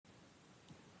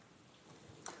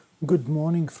Good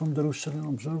morning from the Rooster Inn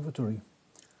Observatory.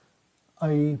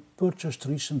 I purchased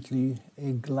recently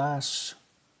a glass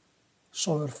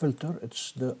solar filter.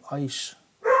 It's the ICE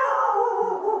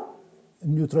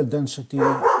neutral density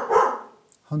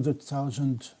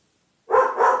 100,000.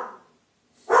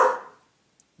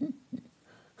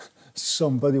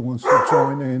 Somebody wants to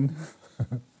join in.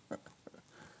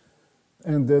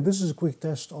 And this is a quick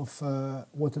test of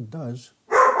what it does.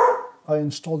 I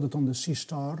installed it on the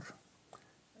Seestar,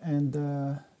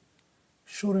 and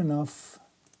sure enough,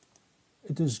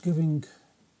 it is giving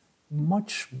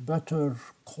much better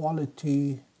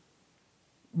quality,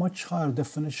 much higher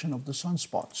definition of the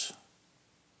sunspots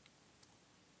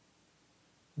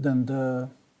than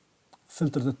the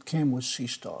filter that came with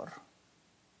Seestar.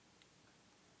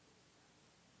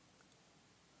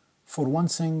 For one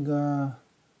thing,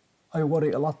 I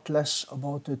worry a lot less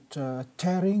about it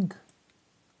tearing.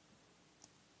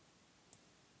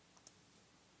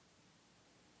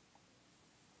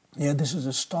 Yeah, this is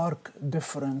a stark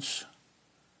difference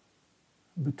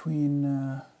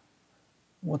between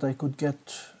what I could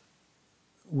get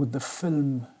with the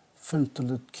film filter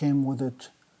that came with it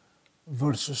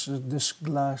versus this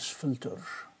glass filter.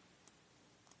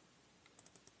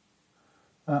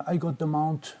 I got the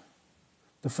mount,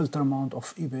 the filter mount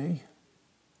off eBay,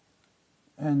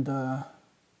 and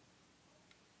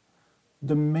the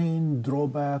main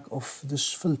drawback of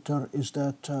this filter is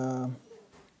that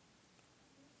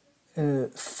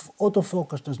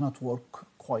autofocus does not work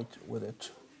quite with it.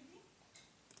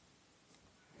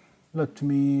 Let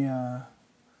me,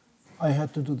 I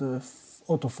had to do the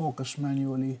autofocus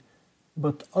manually,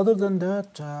 but other than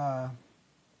that,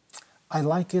 I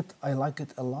like it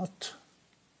a lot.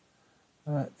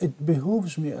 It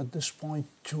behooves me at this point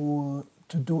to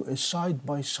do a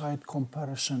side-by-side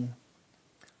comparison.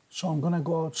 So I'm gonna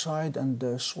go outside and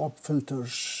swap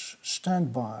filters.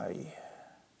 Stand by.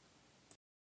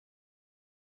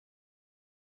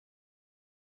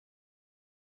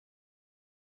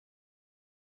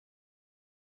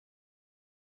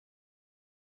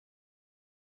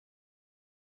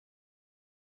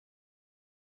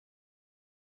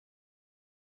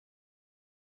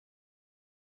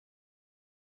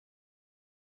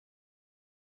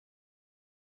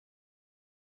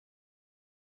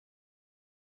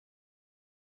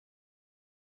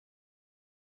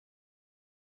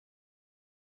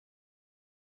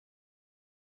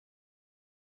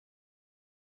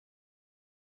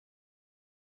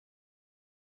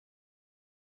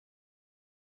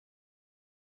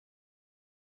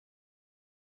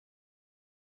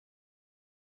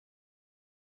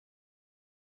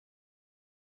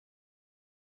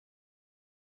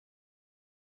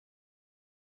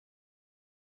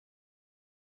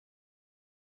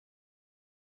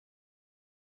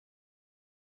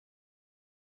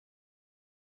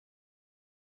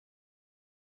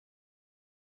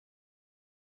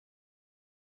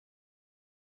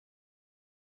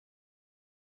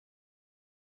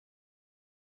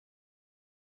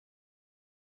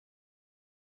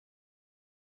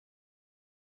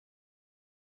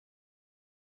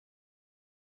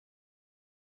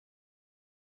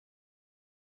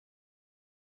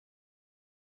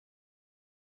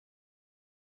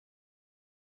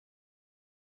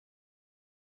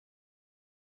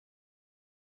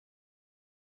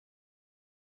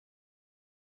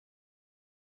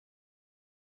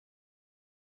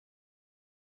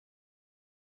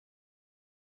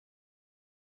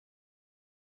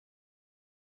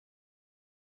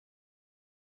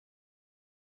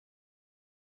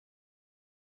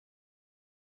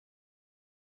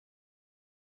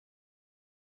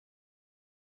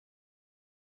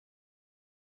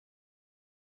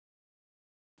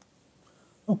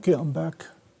 Okay, I'm back.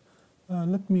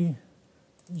 Let me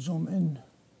zoom in.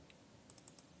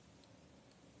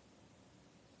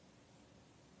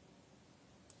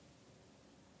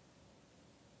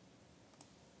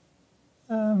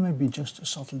 Maybe just a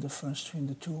subtle difference between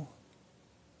the two.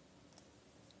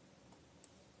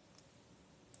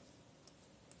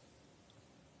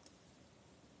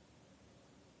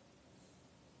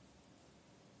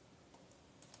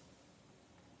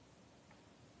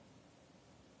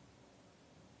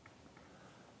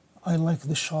 I like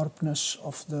the sharpness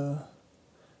of the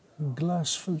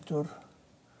glass filter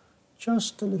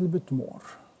just a little bit more.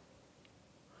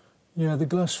 Yeah, the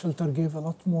glass filter gave a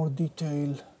lot more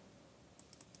detail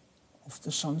of the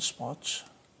sunspots.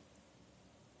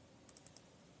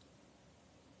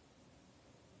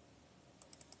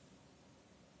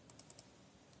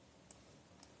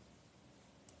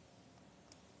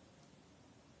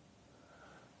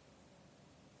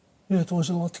 Yeah, it was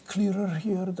a lot clearer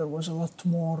here. There was a lot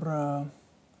more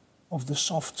of the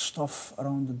soft stuff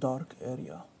around the dark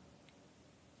area.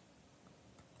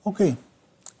 Okay.